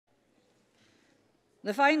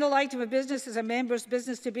The final item of business is a members'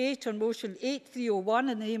 business debate on motion 8301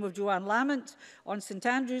 in the name of Johann Lamont on St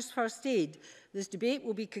Andrews First Aid. This debate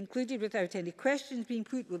will be concluded without any questions being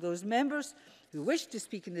put. Will those members who wish to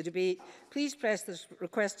speak in the debate please press the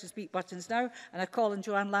request to speak buttons now, and I call on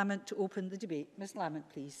Johann Lamont to open the debate. Ms Lamont,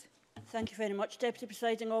 please. Thank you very much, Deputy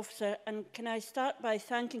Presiding Officer. And can I start by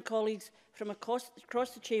thanking colleagues from across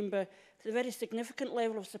the Chamber for the very significant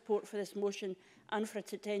level of support for this motion and for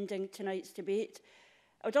attending tonight's debate.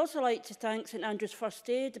 I would also like to thank St Andrews First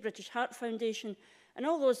Aid, the British Heart Foundation and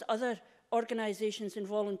all those other organisations and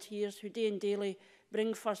volunteers who day and daily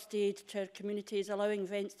bring first aid to our communities, allowing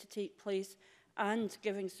events to take place and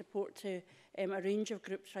giving support to a range of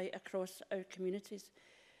groups right across our communities.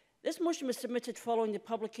 This motion was submitted following the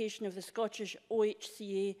publication of the Scottish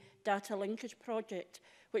OHCA Data Linkage Project,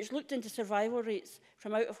 which looked into survival rates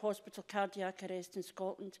from out-of-hospital cardiac arrest in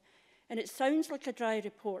Scotland. And it sounds like a dry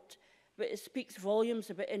report, but it speaks volumes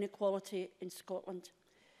about inequality in Scotland.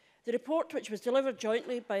 The report, which was delivered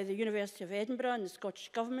jointly by the University of Edinburgh and the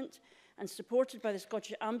Scottish Government and supported by the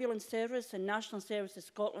Scottish Ambulance Service and National Services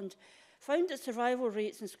Scotland, found that survival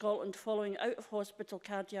rates in Scotland following out-of-hospital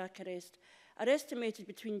cardiac arrest are estimated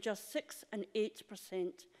between just 6 and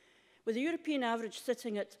 8%. With the European average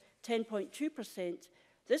sitting at 10.2%,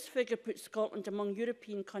 this figure puts Scotland among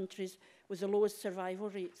European countries with the lowest survival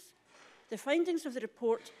rates. The findings of the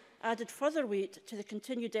report added further weight to the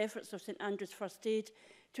continued efforts of St Andrews First Aid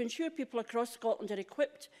to ensure people across Scotland are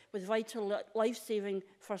equipped with vital life-saving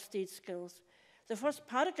first aid skills. The first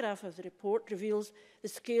paragraph of the report reveals the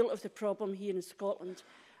scale of the problem here in Scotland.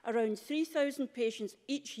 Around 3,000 patients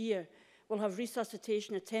each year will have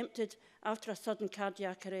resuscitation attempted after a sudden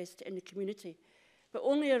cardiac arrest in the community, but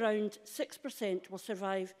only around 6% will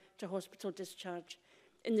survive to hospital discharge.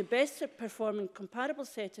 In the best performing comparable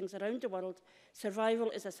settings around the world,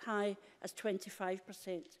 survival is as high as 25%.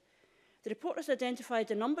 The report has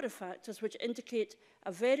identified a number of factors which indicate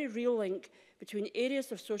a very real link between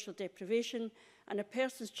areas of social deprivation and a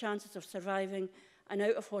person's chances of surviving an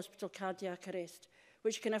out-of-hospital cardiac arrest,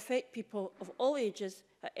 which can affect people of all ages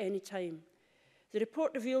at any time. The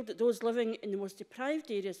report revealed that those living in the most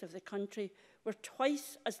deprived areas of the country were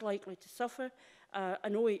twice as likely to suffer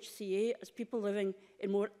an OHCA as people living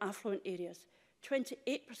in more affluent areas,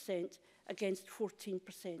 28% against 14%.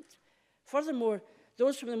 Furthermore,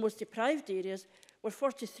 those from the most deprived areas were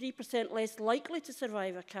 43% less likely to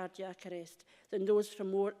survive a cardiac arrest than those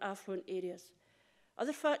from more affluent areas.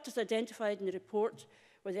 Other factors identified in the report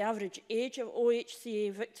were the average age of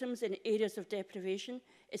OHCA victims in areas of deprivation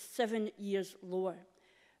is 7 years lower.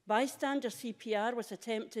 Bystander CPR was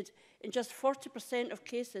attempted in just 40% of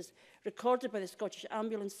cases recorded by the Scottish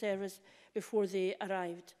Ambulance Service before they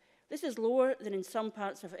arrived. This is lower than in some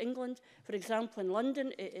parts of England. For example, in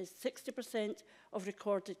London, it is 60% of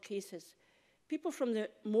recorded cases. People from the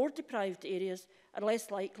more deprived areas are less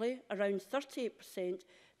likely, around 38%,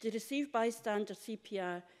 to receive bystander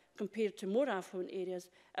CPR compared to more affluent areas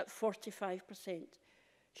at 45%.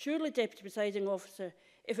 Surely, Deputy Presiding Officer,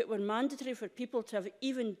 if it were mandatory for people to have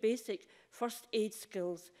even basic first aid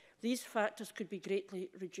skills, these factors could be greatly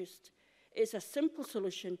reduced. It's a simple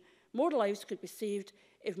solution. More lives could be saved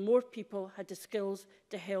if more people had the skills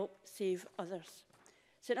to help save others.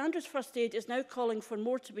 St Andrews First Aid is now calling for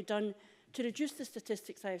more to be done to reduce the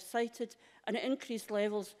statistics I have cited and increase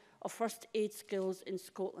levels of first aid skills in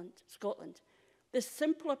Scotland. This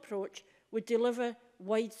simple approach would deliver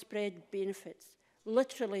widespread benefits,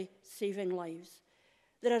 literally saving lives.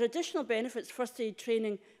 There are additional benefits first aid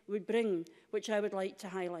training would bring, which I would like to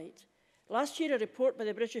highlight. Last year, a report by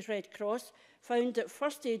the British Red Cross found that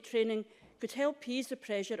first aid training could help ease the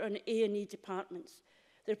pressure on A&E departments.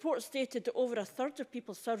 The report stated that over a third of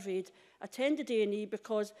people surveyed attended A&E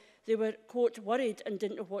because they were, quote, worried and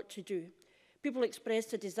didn't know what to do. People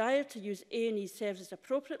expressed a desire to use A&E services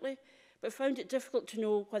appropriately, but found it difficult to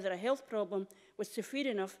know whether a health problem was severe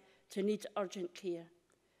enough to need urgent care.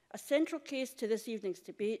 A central case to this evening's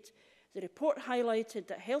debate, the report highlighted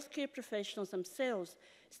that healthcare professionals themselves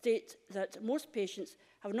state that most patients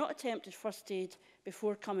have not attempted first aid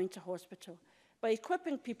before coming to hospital. By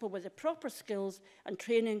equipping people with the proper skills and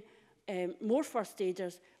training more first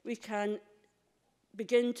aiders, we can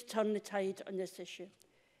begin to turn the tide on this issue.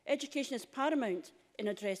 Education is paramount in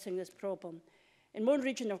addressing this problem. In one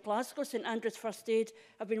region of Glasgow, St Andrews First Aid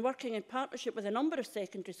have been working in partnership with a number of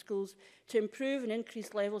secondary schools to improve and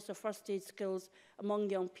increase levels of first aid skills among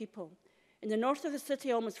young people. In the north of the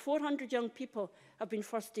city, almost 400 young people have been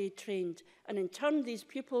first aid trained, and in turn, these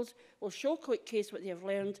pupils will showcase what they have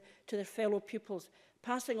learned to their fellow pupils,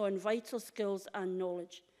 passing on vital skills and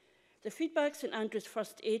knowledge. The feedback St Andrews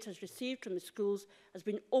First Aid has received from the schools has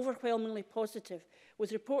been overwhelmingly positive,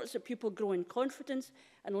 with reports that people grow in confidence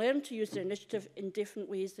and learn to use their initiative in different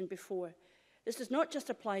ways than before. This does not just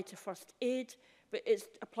apply to first aid, but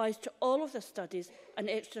it applies to all of the studies and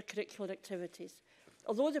extracurricular activities.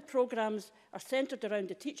 Although the programmes are centred around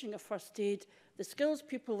the teaching of first aid, the skills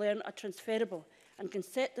people learn are transferable and can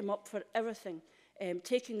set them up for everything,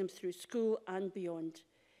 taking them through school and beyond.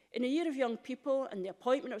 In a year of young people and the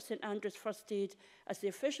appointment of St Andrews First Aid as the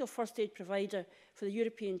official first aid provider for the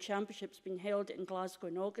European Championships being held in Glasgow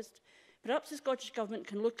in August, perhaps the Scottish Government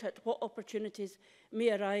can look at what opportunities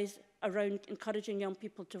may arise around encouraging young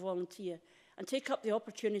people to volunteer and take up the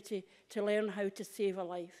opportunity to learn how to save a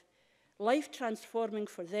life. Life transforming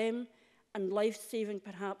for them and life-saving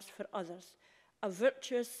perhaps for others. A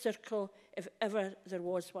virtuous circle if ever there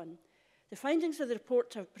was one. The findings of the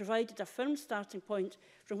report have provided a firm starting point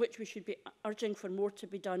from which we should be urging for more to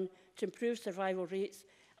be done to improve survival rates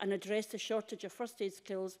and address the shortage of first aid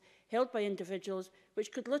skills held by individuals,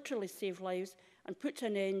 which could literally save lives and put to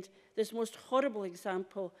an end this most horrible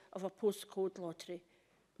example of a postcode lottery.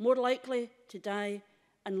 More likely to die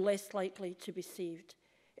and less likely to be saved.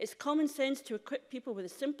 It's common sense to equip people with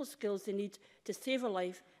the simple skills they need to save a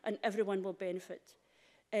life, and everyone will benefit.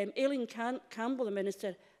 Aileen Campbell, the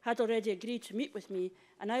Minister, had already agreed to meet with me,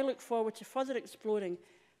 and I look forward to further exploring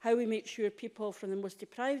how we make sure people from the most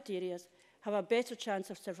deprived areas have a better chance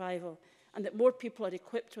of survival and that more people are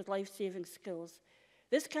equipped with life-saving skills.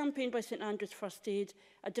 This campaign by St Andrews First Aid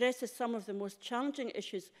addresses some of the most challenging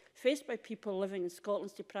issues faced by people living in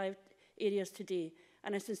Scotland's deprived areas today,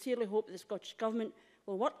 and I sincerely hope that the Scottish Government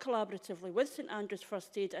will work collaboratively with St Andrews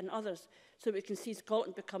First Aid and others so that we can see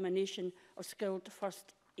Scotland become a nation of skilled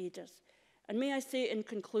first aiders. And may I say in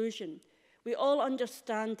conclusion, we all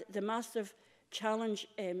understand the massive challenge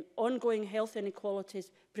ongoing health inequalities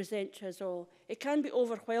present to us all. It can be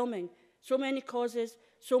overwhelming, so many causes,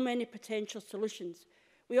 so many potential solutions.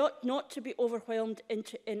 We ought not to be overwhelmed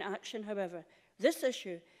into inaction, however. This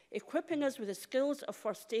issue, equipping us with the skills of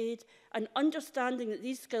first aid and understanding that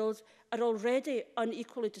these skills are already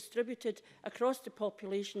unequally distributed across the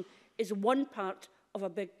population, is one part of a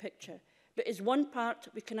big picture, but is one part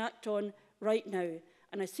we can act on right now,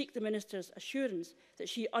 and I seek the Minister's assurance that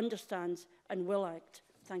she understands and will act.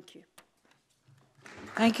 Thank you.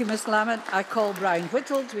 Thank you, Ms Lamont. I call Brian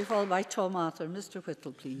Whittle to be followed by Tom Arthur. Mr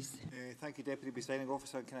Whittle, please. Thank you, Deputy Presiding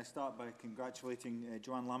Officer. Can I start by congratulating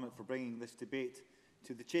Johann Lamont for bringing this debate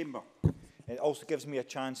to the Chamber. It also gives me a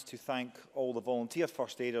chance to thank all the volunteer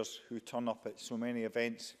first aiders who turn up at so many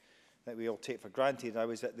events that we all take for granted. I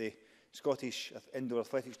was at the Scottish Indoor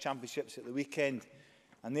Athletics Championships at the weekend,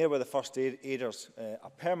 and there were the first aiders, a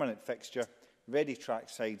permanent fixture, ready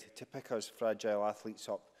trackside to pick us fragile athletes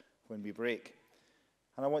up when we break.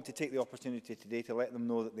 And I want to take the opportunity today to let them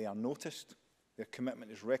know that they are noticed, their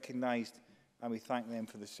commitment is recognised, and we thank them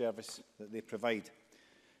for the service that they provide.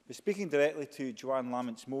 But speaking directly to Johann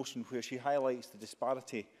Lamont's motion, where she highlights the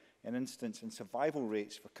disparity in incidence and survival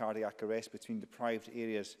rates for cardiac arrest between deprived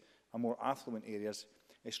areas and more affluent areas,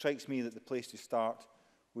 it strikes me that the place to start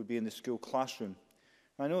would be in the school classroom.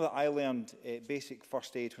 I know that I learned basic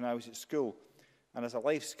first aid when I was at school, and as a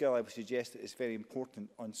life skill I would suggest that it's very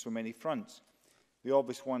important on so many fronts. The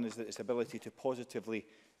obvious one is that its ability to positively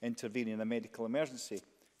intervene in a medical emergency,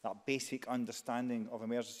 that basic understanding of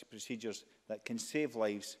emergency procedures that can save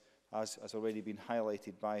lives, as has already been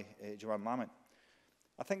highlighted by Johann Lamont.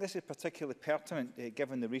 I think this is particularly pertinent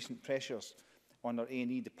given the recent pressures on our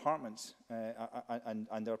A&E departments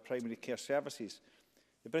and our primary care services.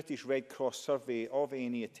 The British Red Cross survey of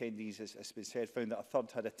A&E attendees, as been said, found that a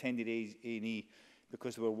third had attended A&E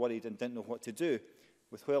because they were worried and didn't know what to do,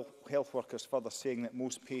 with health workers further saying that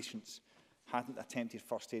most patients hadn't attempted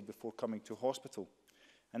first aid before coming to hospital.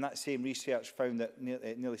 And that same research found that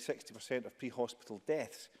nearly 60% of pre-hospital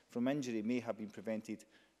deaths from injury may have been prevented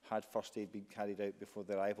had first aid been carried out before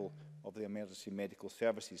the arrival of the emergency medical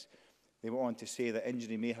services. They went on to say that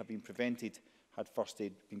injury may have been prevented had first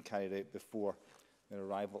aid been carried out before their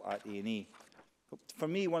arrival at A&E. For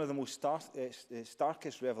me, one of the most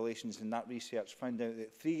starkest revelations in that research found out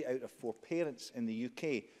that 3 out of 4 parents in the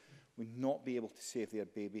UK would not be able to save their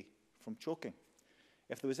baby from choking.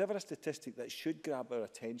 If there was ever a statistic that should grab our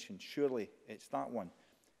attention, surely it's that one.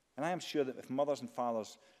 And I am sure that if mothers and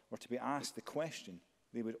fathers were to be asked the question,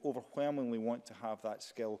 they would overwhelmingly want to have that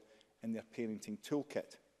skill in their parenting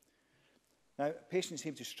toolkit. Now, patients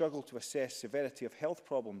seem to struggle to assess severity of health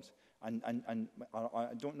problems and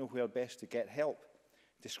don't know where best to get help.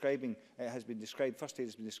 First aid has been described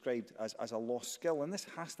as a lost skill, and this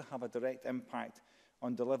has to have a direct impact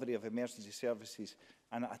on delivery of emergency services,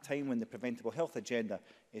 and at a time when the preventable health agenda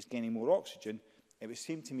is gaining more oxygen, it would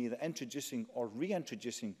seem to me that introducing or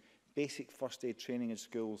reintroducing basic first aid training in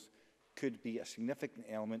schools could be a significant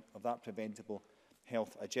element of that preventable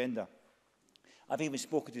health agenda. I've even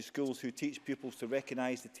spoken to schools who teach pupils to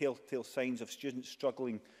recognise the telltale signs of students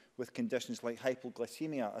struggling with conditions like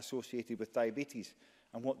hypoglycemia associated with diabetes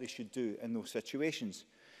and what they should do in those situations.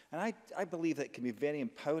 And I believe that it can be very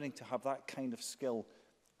empowering to have that kind of skill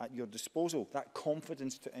at your disposal, that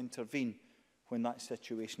confidence to intervene when that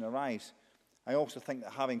situation arrives. I also think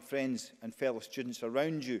that having friends and fellow students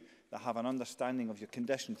around you that have an understanding of your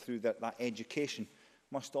condition through that education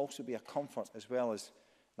must also be a comfort, as well as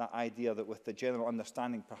that idea that with the general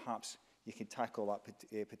understanding perhaps you can tackle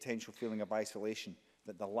that potential feeling of isolation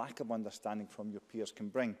that the lack of understanding from your peers can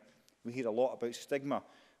bring. We hear a lot about stigma,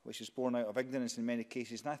 which is born out of ignorance in many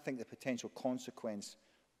cases, and I think the potential consequence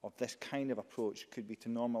of this kind of approach could be to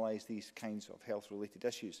normalise these kinds of health-related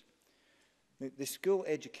issues. The school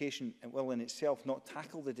education will in itself not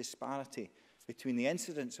tackle the disparity between the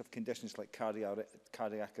incidence of conditions like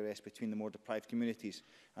cardiac arrest between the more deprived communities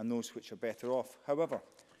and those which are better off. However,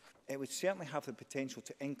 it would certainly have the potential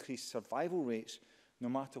to increase survival rates no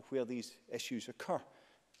matter where these issues occur.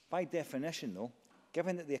 By definition, though,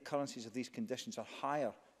 given that the occurrences of these conditions are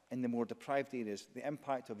higher in the more deprived areas, the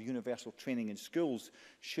impact of universal training in schools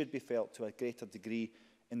should be felt to a greater degree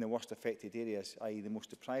in the worst affected areas, i.e. the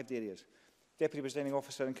most deprived areas. Deputy Presiding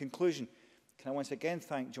Officer, in conclusion, can I once again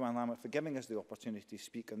thank Johann Lamont for giving us the opportunity to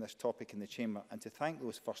speak on this topic in the Chamber, and to thank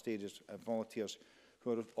those first aiders and volunteers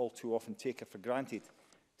who are all too often taken for granted.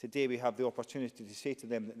 Today we have the opportunity to say to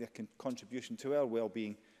them that their contribution to our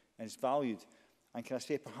well-being is valued. And can I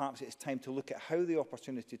say perhaps it's time to look at how the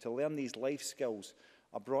opportunity to learn these life skills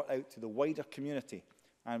are brought out to the wider community,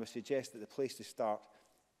 and I would suggest that the place to start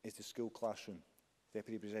is the school classroom.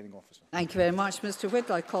 Deputy Presiding Officer. Thank you very much, Mr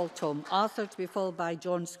Whittle. I call Tom Arthur to be followed by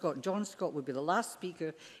John Scott. John Scott will be the last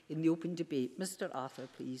speaker in the open debate. Mr Arthur,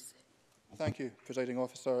 please. Thank you, Presiding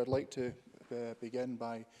Officer. I'd like to begin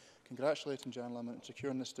by congratulating Johann Lamont on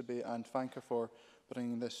securing this debate and thank her for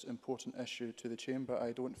bringing this important issue to the Chamber.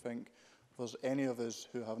 I don't think there's any of us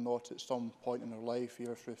who have not at some point in our life,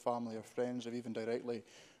 either through family or friends, or even directly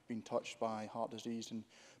been touched by heart disease and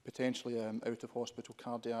potentially out-of-hospital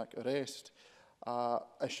cardiac arrest.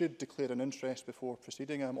 I should declare an interest before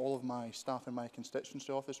proceeding. All of my staff in my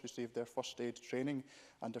constituency office received their first aid training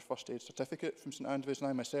and their first aid certificate from St Andrews, and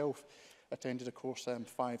I myself attended a course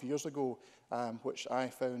 5 years ago, which I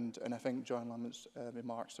found, and I think Johann Lamont's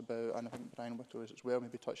remarks about, and I think Brian Whittle is as well,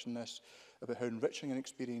 maybe touching this, about how enriching an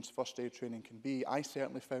experience first aid training can be. I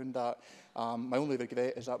certainly found that. My only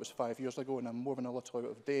regret is that was 5 years ago, and I'm more than a little out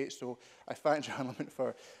of date, so I thank Johann Lamont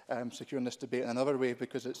for securing this debate in another way,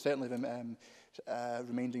 because it's certainly been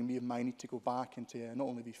reminding me of my need to go back and to not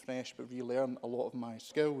only be fresh, but relearn a lot of my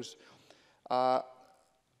skills.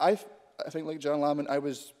 I think, like Johann Lamont, I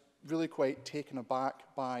was really quite taken aback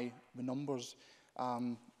by the numbers.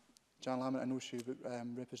 Johann Lamont, I know she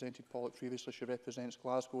represented Pollock previously. She represents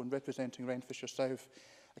Glasgow, and representing Renfrewshire South,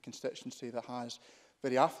 a constituency that has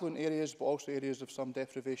very affluent areas, but also areas of some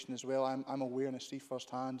deprivation as well. I'm aware and I see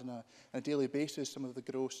firsthand on a daily basis some of the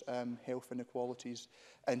gross health inequalities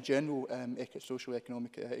and general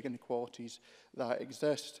socio-economic inequalities that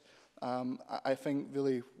exist. I think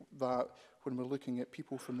really that when we're looking at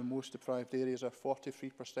people from the most deprived areas are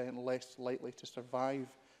 43% less likely to survive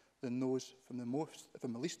than those from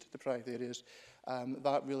the least deprived areas.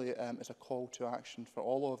 That really is a call to action for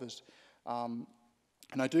all of us.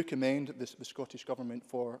 And I do commend the Scottish Government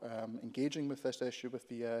for engaging with this issue with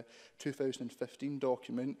the 2015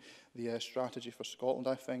 document, the Strategy for Scotland.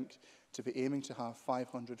 I think to be aiming to have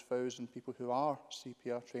 500,000 people who are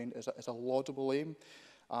CPR trained is a laudable aim.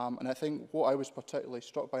 And I think what I was particularly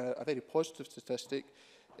struck by, a very positive statistic,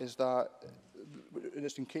 is that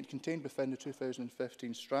it's contained within the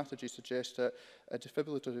 2015 strategy, suggests that a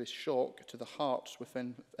defibrillatory shock to the heart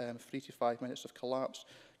within 3 to 5 minutes of collapse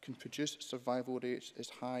can produce survival rates as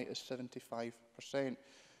high as 75%.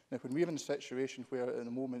 Now, when we're in a situation where at the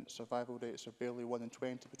moment survival rates are barely 1 in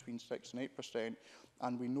 20, between 6 and 8%,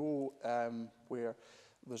 and we know where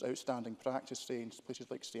there's outstanding practice, say in places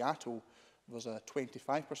like Seattle, there's a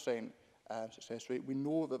 25% success rate. We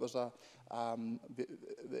know that there's that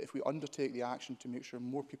if we undertake the action to make sure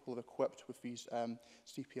more people are equipped with these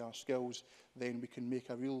CPR skills, then we can make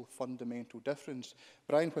a real fundamental difference.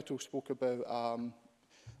 Brian Whittle spoke about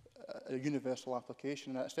a universal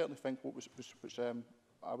application, and I certainly think what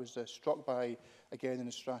I was struck by again in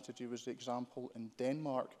the strategy was the example in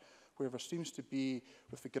Denmark, where there seems to be,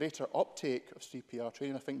 with the greater uptake of CPR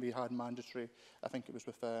training, I think we had mandatory, I think it was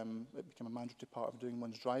with, it became a mandatory part of doing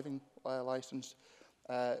one's driving licence.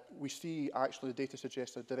 We see actually the data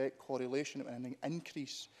suggests a direct correlation and an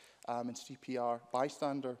increase in CPR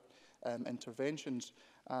bystander interventions.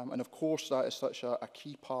 And of course, that is such a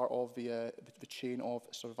key part of the chain of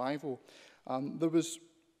survival. There was,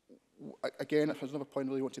 again, there's another point I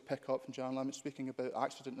really want to pick up from Johann Lamont speaking about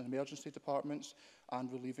accident and emergency departments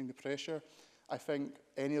and relieving the pressure. I think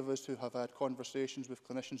any of us who have had conversations with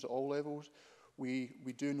clinicians at all levels, we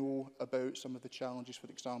do know about some of the challenges, for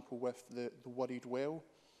example, with the worried well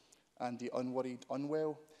and the unworried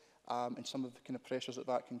unwell, and some of the kind of pressures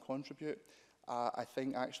that can contribute. I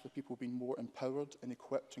think actually people being more empowered and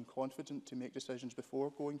equipped and confident to make decisions before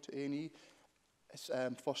going to A&E.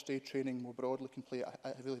 First aid training more broadly can play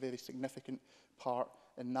a really very significant part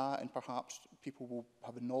in that, and perhaps people will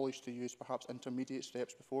have the knowledge to use perhaps intermediate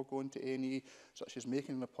steps before going to A&E, such as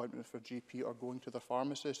making an appointment with their GP or going to their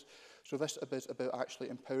pharmacist. So this is about actually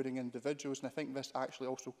empowering individuals, and I think this actually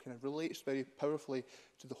also kind of relates very powerfully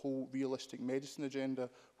to the whole realistic medicine agenda,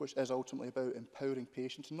 which is ultimately about empowering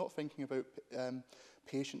patients and not thinking about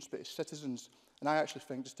patients but as citizens. And I actually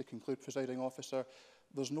think, just to conclude, Presiding Officer,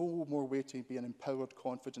 there's no more way to be an empowered,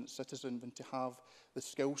 confident citizen than to have the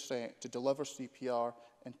skill set to deliver CPR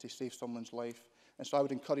and to save someone's life. And so I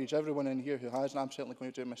would encourage everyone in here who has, and I'm certainly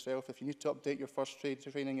going to do it myself, if you need to update your first aid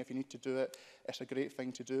training, if you need to do it, it's a great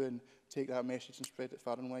thing to do, and take that message and spread it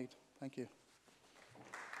far and wide. Thank you.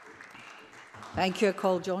 Thank you. I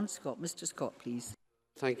call John Scott. Mr. Scott, please.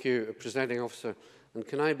 Thank you, Presiding Officer. And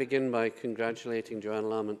can I begin by congratulating Johann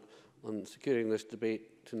Lamont on securing this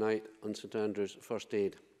debate tonight on St Andrews First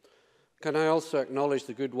Aid. Can I also acknowledge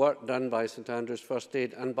the good work done by St Andrews First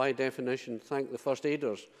Aid, and by definition thank the first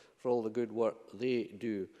aiders for all the good work they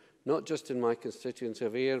do, not just in my constituency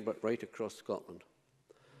of Ayr, but right across Scotland.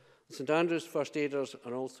 St Andrews First Aiders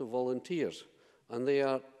are also volunteers, and they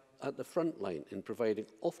are at the front line in providing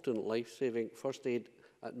often life-saving first aid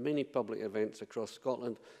at many public events across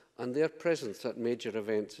Scotland, and their presence at major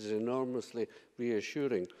events is enormously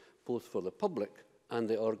reassuring, both for the public and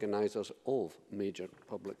the organisers of major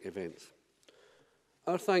public events.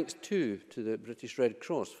 Our thanks too to the British Red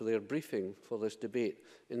Cross for their briefing for this debate,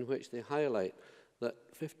 in which they highlight that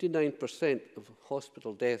 59% of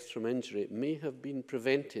hospital deaths from injury may have been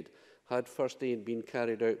prevented had first aid been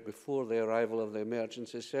carried out before the arrival of the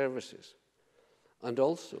emergency services, and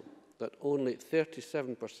also that only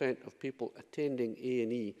 37% of people attending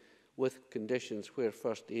A&E with conditions where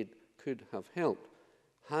first aid could have helped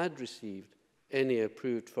had received any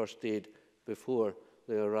approved first aid before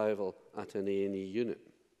the arrival at an A&E unit.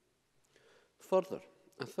 Further,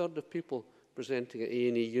 a third of people presenting at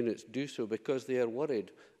A&E units do so because they are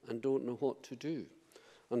worried and don't know what to do,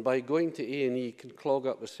 and by going to A&E can clog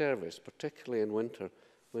up the service, particularly in winter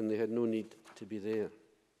when they had no need to be there.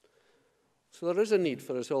 So there is a need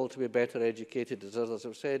for us all to be better educated, as others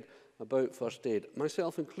have said, about first aid,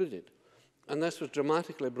 myself included. And this was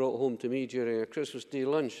dramatically brought home to me during a Christmas Day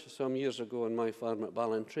lunch some years ago on my farm at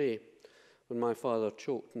Ballantrae, when my father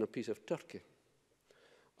choked on a piece of turkey.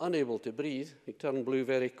 Unable to breathe, he turned blue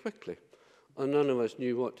very quickly, and none of us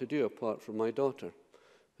knew what to do apart from my daughter,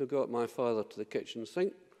 who got my father to the kitchen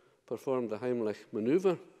sink, performed the Heimlich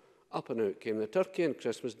manoeuvre, up and out came the turkey, and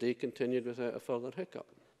Christmas Day continued without a further hiccup.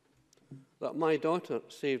 That my daughter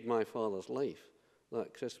saved my father's life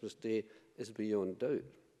that Christmas Day is beyond doubt,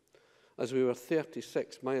 as we were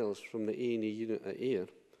 36 miles from the A&E unit at Ayr,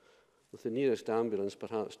 with the nearest ambulance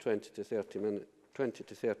perhaps 20 to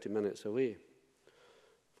 30 minutes away.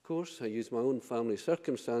 Of course, I use my own family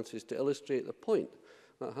circumstances to illustrate the point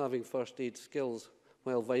that having first aid skills,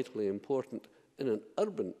 while vitally important in an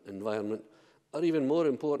urban environment, are even more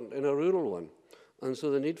important in a rural one. And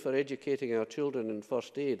so the need for educating our children in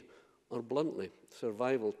first aid, or bluntly,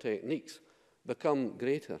 survival techniques, become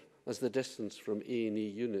greater as the distance from A&E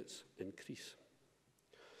units increase.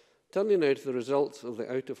 Turning now to the results of the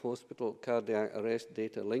out-of-hospital cardiac arrest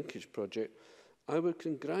data linkage project, I would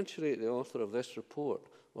congratulate the author of this report,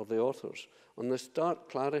 or the authors, on the stark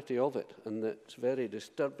clarity of it and its very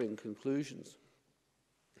disturbing conclusions.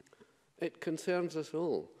 It concerns us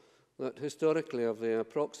all that historically, of the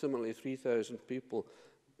approximately 3,000 people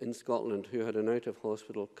in Scotland who had an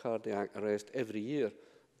out-of-hospital cardiac arrest every year,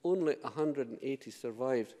 only 180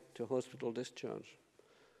 survived to hospital discharge.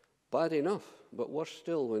 Bad enough, but worse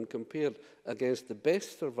still when compared against the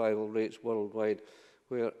best survival rates worldwide,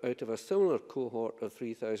 where out of a similar cohort of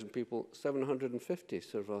 3,000 people, 750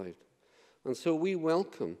 survived. And so we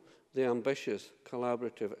welcome the ambitious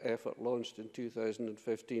collaborative effort launched in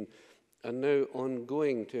 2015 and now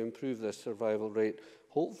ongoing to improve this survival rate,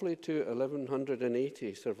 hopefully to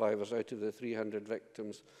 1,180 survivors out of the 300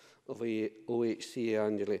 victims of OHCA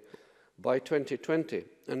annually by 2020.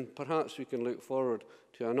 And perhaps we can look forward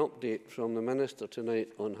to an update from the Minister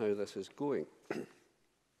tonight on how this is going.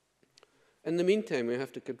 In the meantime, we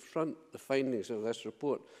have to confront the findings of this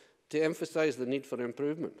report to emphasise the need for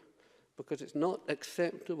improvement, because it's not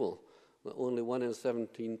acceptable that only 1 in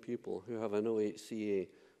 17 people who have an OHCA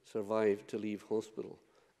survive to leave hospital.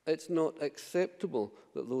 It's not acceptable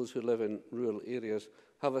that those who live in rural areas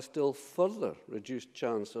have a still further reduced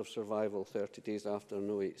chance of survival 30 days after an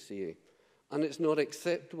OHCA. And it's not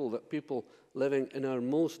acceptable that people living in our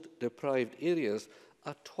most deprived areas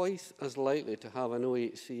are twice as likely to have an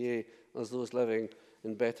OHCA as those living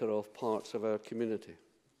in better off parts of our community.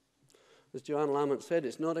 As Johann Lamont said,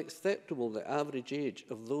 it's not acceptable the average age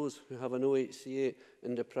of those who have an OHCA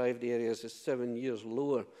in deprived areas is 7 years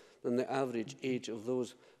lower than the average age of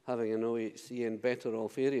those having an OHCA in better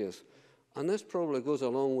off areas. And this probably goes a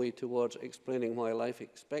long way towards explaining why life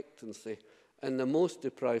expectancy in the most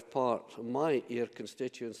deprived part of my Ayr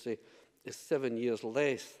constituency is 7 years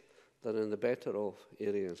less than in the better off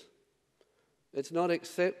areas. It's not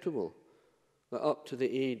acceptable that up to the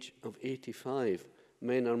age of 85,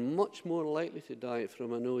 men are much more likely to die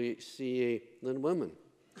from an OHCA than women.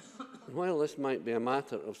 And while this might be a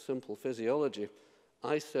matter of simple physiology,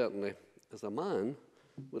 I certainly, as a man,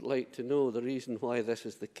 would like to know the reason why this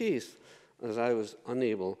is the case, as I was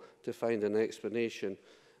unable to find an explanation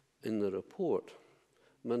in the report.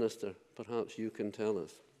 Minister, perhaps you can tell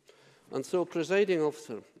us. And so, Presiding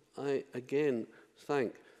Officer, I again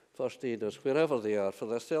thank first aiders, wherever they are, for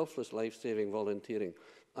their selfless life-saving volunteering.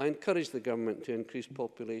 I encourage the Government to increase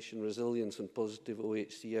population resilience and positive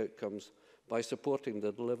OHC outcomes by supporting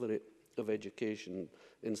the delivery of education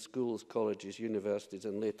in schools, colleges, universities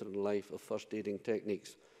and later in life of first aiding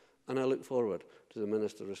techniques. And I look forward to the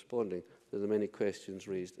Minister responding to the many questions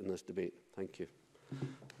raised in this debate. Thank you.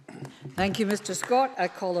 Thank you, Mr Scott. I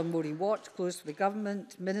call on Maureen Watt, close for the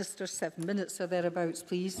Government. Minister, 7 minutes or thereabouts,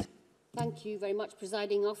 please. Thank you very much,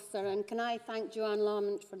 Presiding Officer. And can I thank Johann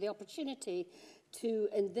Lamont for the opportunity to,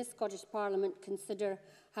 in this Scottish Parliament, consider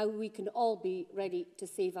how we can all be ready to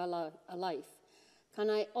save a life. Can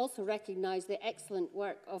I also recognise the excellent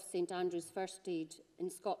work of St Andrew's First Aid in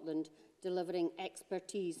Scotland, delivering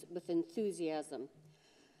expertise with enthusiasm.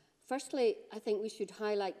 Firstly, I think we should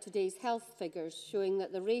highlight today's health figures showing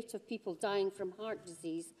that the rate of people dying from heart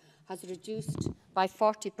disease has reduced by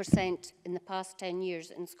 40% in the past 10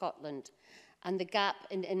 years in Scotland, and the gap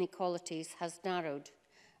in inequalities has narrowed.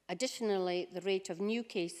 Additionally, the rate of new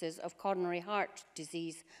cases of coronary heart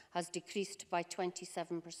disease has decreased by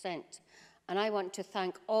 27%. And I want to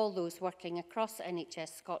thank all those working across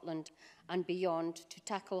NHS Scotland and beyond to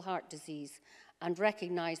tackle heart disease and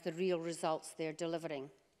recognise the real results they are delivering.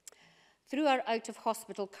 Through our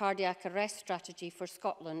out-of-hospital cardiac arrest strategy for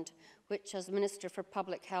Scotland, which as Minister for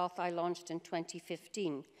Public Health I launched in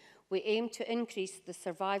 2015, we aim to increase the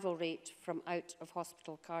survival rate from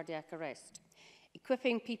out-of-hospital cardiac arrest.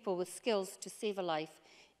 Equipping people with skills to save a life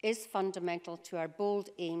is fundamental to our bold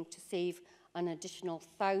aim to save an additional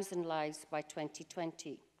 1,000 lives by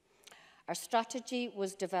 2020. Our strategy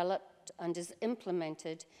was developed and is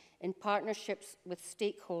implemented in partnerships with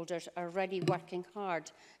stakeholders already working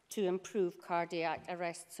hard to improve cardiac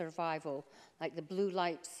arrest survival, like the Blue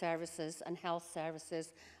Light Services and Health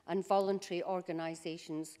Services and voluntary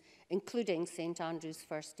organisations, including St Andrew's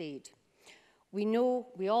First Aid. We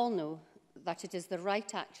all know that it is the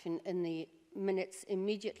right action in the minutes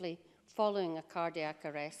immediately following a cardiac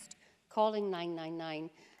arrest, calling 999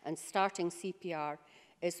 and starting CPR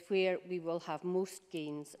is where we will have most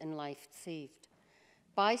gains in life saved.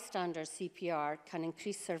 Bystander CPR can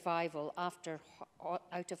increase survival after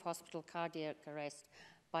out-of-hospital cardiac arrest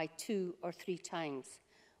by 2 or 3 times.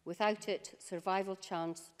 Without it, survival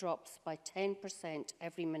chance drops by 10%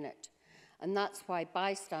 every minute. And that's why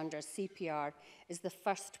bystander CPR is the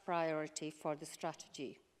first priority for the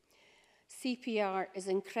strategy. CPR is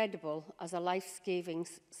incredible as a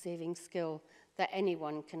life-saving skill that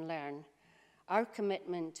anyone can learn. Our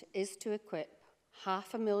commitment is to equip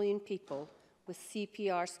 500,000 people with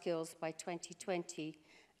CPR skills by 2020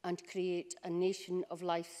 and create a nation of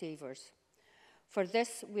lifesavers. For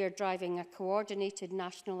this, we are driving a coordinated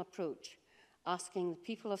national approach, asking the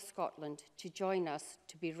people of Scotland to join us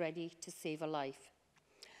to be ready to save a life.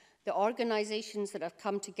 The organisations that have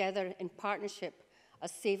come together in partnership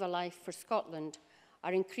as Save a Life for Scotland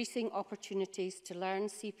are increasing opportunities to learn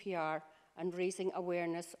CPR and raising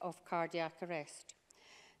awareness of cardiac arrest.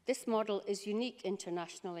 This model is unique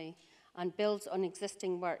internationally and builds on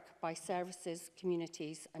existing work by services,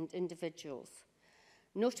 communities and individuals.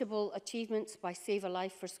 Notable achievements by Save a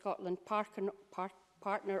Life for Scotland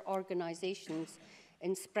partner organisations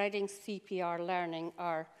in spreading CPR learning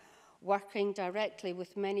are working directly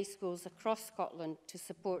with many schools across Scotland to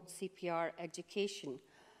support CPR education.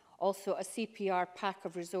 Also, a CPR pack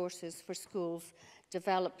of resources for schools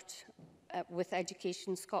developed with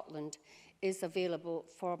Education Scotland is available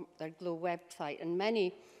from their GLOW website. And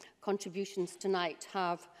many contributions tonight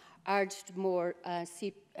have urged more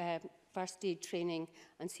first aid training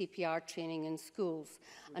and CPR training in schools.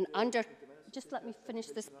 And just let me finish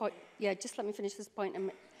this point. Yeah, just let me finish this point.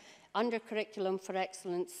 Under Curriculum for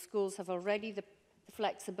Excellence, schools have already the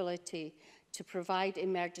flexibility to provide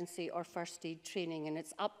emergency or first aid training, and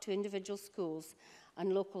it's up to individual schools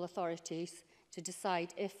and local authorities to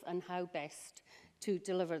decide if and how best to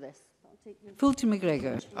deliver this. Fulton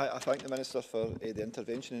McGregor. I thank the Minister for the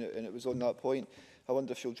intervention, and it was on that point. I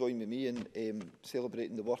wonder if she'll join with me in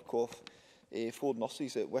celebrating the work of 4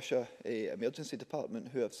 nurses at WHCA Emergency Department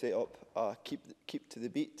who have set up a Keep to the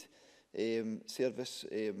Beat service,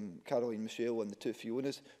 Caroline Michelle and the 2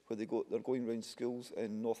 Fionas, where they're going around schools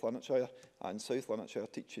in North Lanarkshire and South Lanarkshire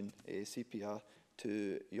teaching CPR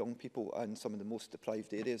to young people in some of the most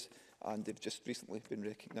deprived areas, and they've just recently been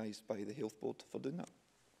recognised by the Health Board for doing that.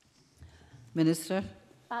 Minister.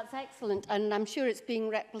 That's excellent, and I'm sure it's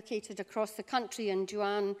being replicated across the country, and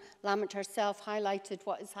Johann Lamont herself highlighted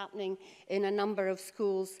what is happening in a number of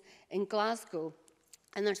schools in Glasgow.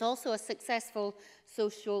 And there's also a successful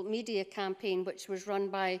social media campaign which was run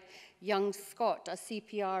by Young Scot, a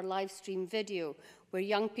CPR live stream video where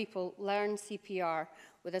young people learn CPR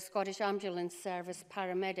with a Scottish Ambulance Service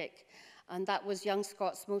paramedic. And that was Young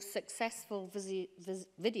Scot's most successful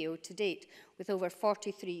video to date, with over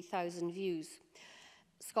 43,000 views.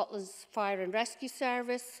 Scotland's Fire and Rescue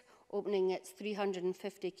Service opening its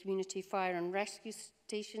 350 community fire and rescue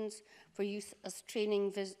stations for use as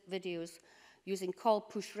training videos using call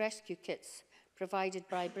push rescue kits provided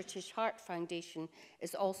by British Heart Foundation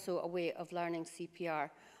is also a way of learning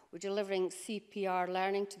CPR. We're delivering CPR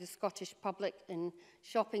learning to the Scottish public in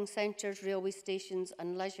shopping centres, railway stations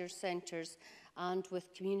and leisure centres and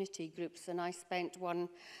with community groups. And I spent one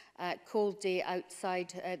cold day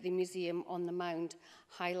outside the museum on the Mound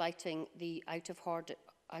highlighting the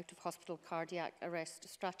out-of-hospital cardiac arrest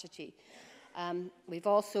strategy. We've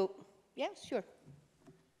also... Yeah, sure.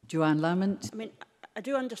 Johann Lamont. I mean, I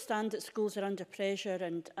do understand that schools are under pressure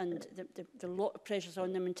and the lot of pressures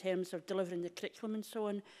on them in terms of delivering the curriculum and so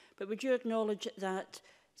on, but would you acknowledge that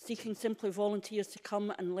seeking simply volunteers to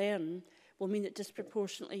come and learn will mean that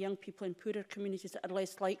disproportionately young people in poorer communities are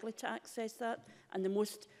less likely to access that, and the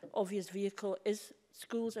most obvious vehicle is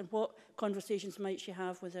schools? And what conversations might she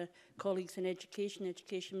have with her colleagues in Education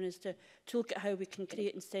Minister, to look at how we can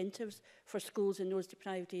create incentives for schools in those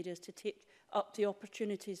deprived areas to take up the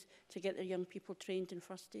opportunities to get their young people trained in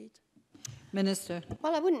first aid? Minister.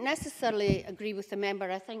 Well, I wouldn't necessarily agree with the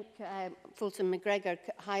member. I think Fulton McGregor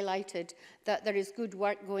highlighted that there is good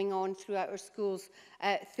work going on throughout our schools,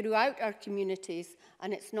 throughout our communities,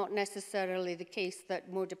 and it's not necessarily the case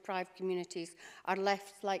that more deprived communities are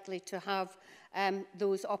less likely to have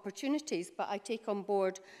those opportunities. But I take on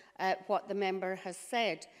board what the member has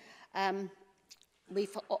said.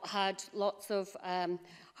 We've had lots of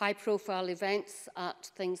high-profile events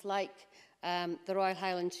at things like the Royal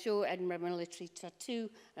Highland Show, Edinburgh Military Tattoo.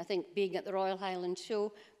 I think being at the Royal Highland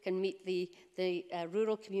Show can meet the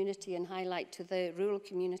rural community and highlight to the rural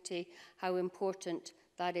community how important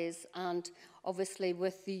that is. And obviously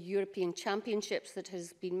with the European Championships that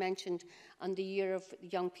has been mentioned and the Year of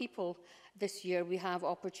Young People this year, we have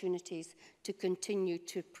opportunities to continue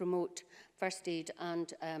to promote first aid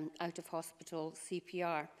and out-of-hospital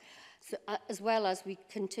CPR. So, as well as we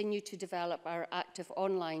continue to develop our active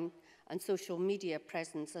online and social media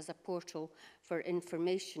presence as a portal for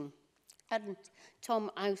information. And Tom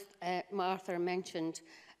Arthur mentioned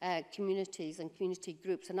communities and community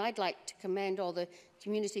groups, and I'd like to commend all the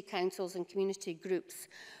community councils and community groups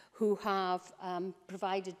who have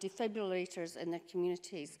provided defibrillators in their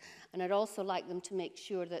communities. And I'd also like them to make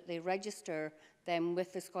sure that they register them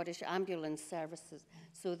with the Scottish Ambulance Services,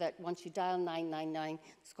 so that once you dial 999,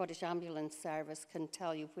 the Scottish Ambulance Service can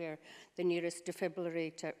tell you where the nearest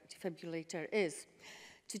defibrillator is.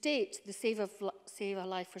 To date, the Save a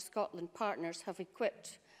Life for Scotland partners have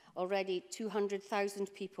equipped already 200,000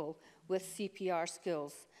 people with CPR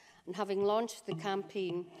skills. And having launched the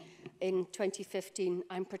campaign in 2015,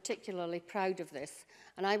 I'm particularly proud of this.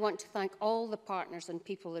 And I want to thank all the partners and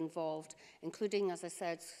people involved, including, as I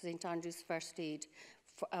said, St Andrews First Aid,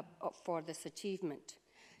 for this achievement.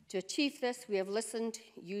 To achieve this, we have listened,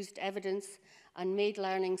 used evidence, and made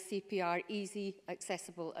learning CPR easy,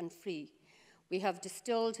 accessible and free. We have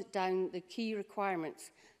distilled down the key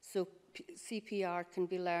requirements so CPR can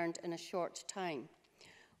be learned in a short time.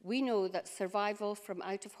 We know that survival from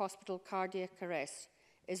out-of-hospital cardiac arrest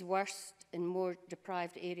is worst in more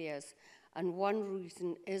deprived areas, and one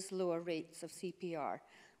reason is lower rates of CPR.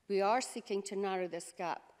 We are seeking to narrow this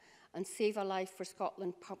gap, and Save a Life for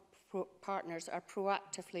Scotland partners are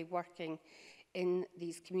proactively working in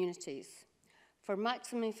these communities. For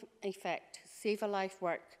maximum effect, Save a Life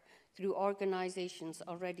work through organisations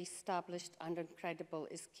already established and incredible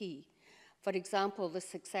is key. For example, the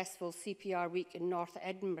successful CPR Week in North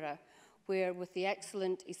Edinburgh, where with the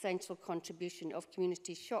excellent essential contribution of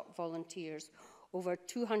community shop volunteers, over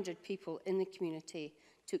 200 people in the community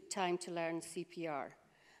took time to learn CPR.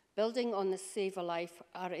 Building on the Save a Life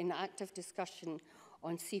are in active discussion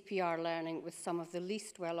on CPR learning with some of the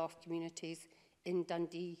least well-off communities in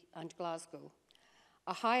Dundee and Glasgow.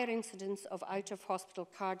 A higher incidence of out-of-hospital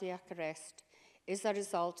cardiac arrest is a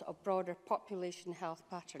result of broader population health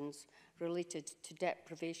patterns related to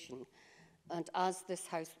deprivation. And as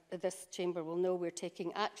this chamber will know, we're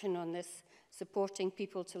taking action on this, supporting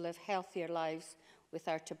people to live healthier lives with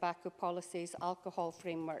our tobacco policies, alcohol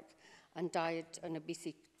framework, and diet and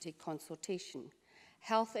obesity consultation.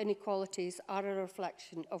 Health inequalities are a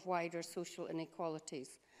reflection of wider social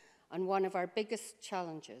inequalities and one of our biggest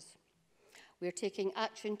challenges. We are taking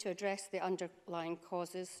action to address the underlying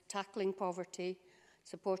causes, tackling poverty,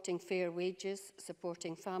 supporting fair wages,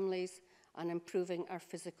 supporting families, and improving our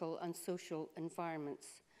physical and social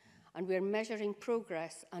environments. And we are measuring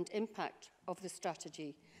progress and impact of the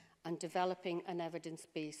strategy and developing an evidence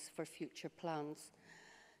base for future plans.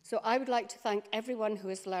 So I would like to thank everyone who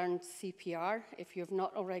has learned CPR. If you have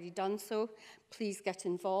not already done so, please get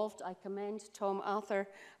involved. I commend Tom Arthur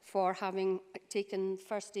for having taken the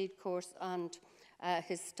first aid course and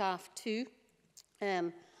his staff too.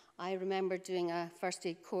 I remember doing a first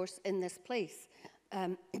aid course in this place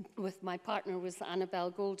with my partner was Annabelle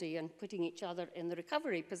Goldie, and putting each other in the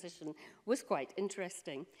recovery position was quite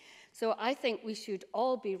interesting. So I think we should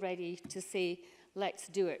all be ready to say, let's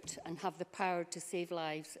do it, and have the power to save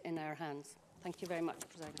lives in our hands. Thank you very much,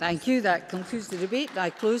 President. Thank you. That concludes the debate. I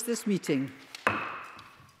close this meeting.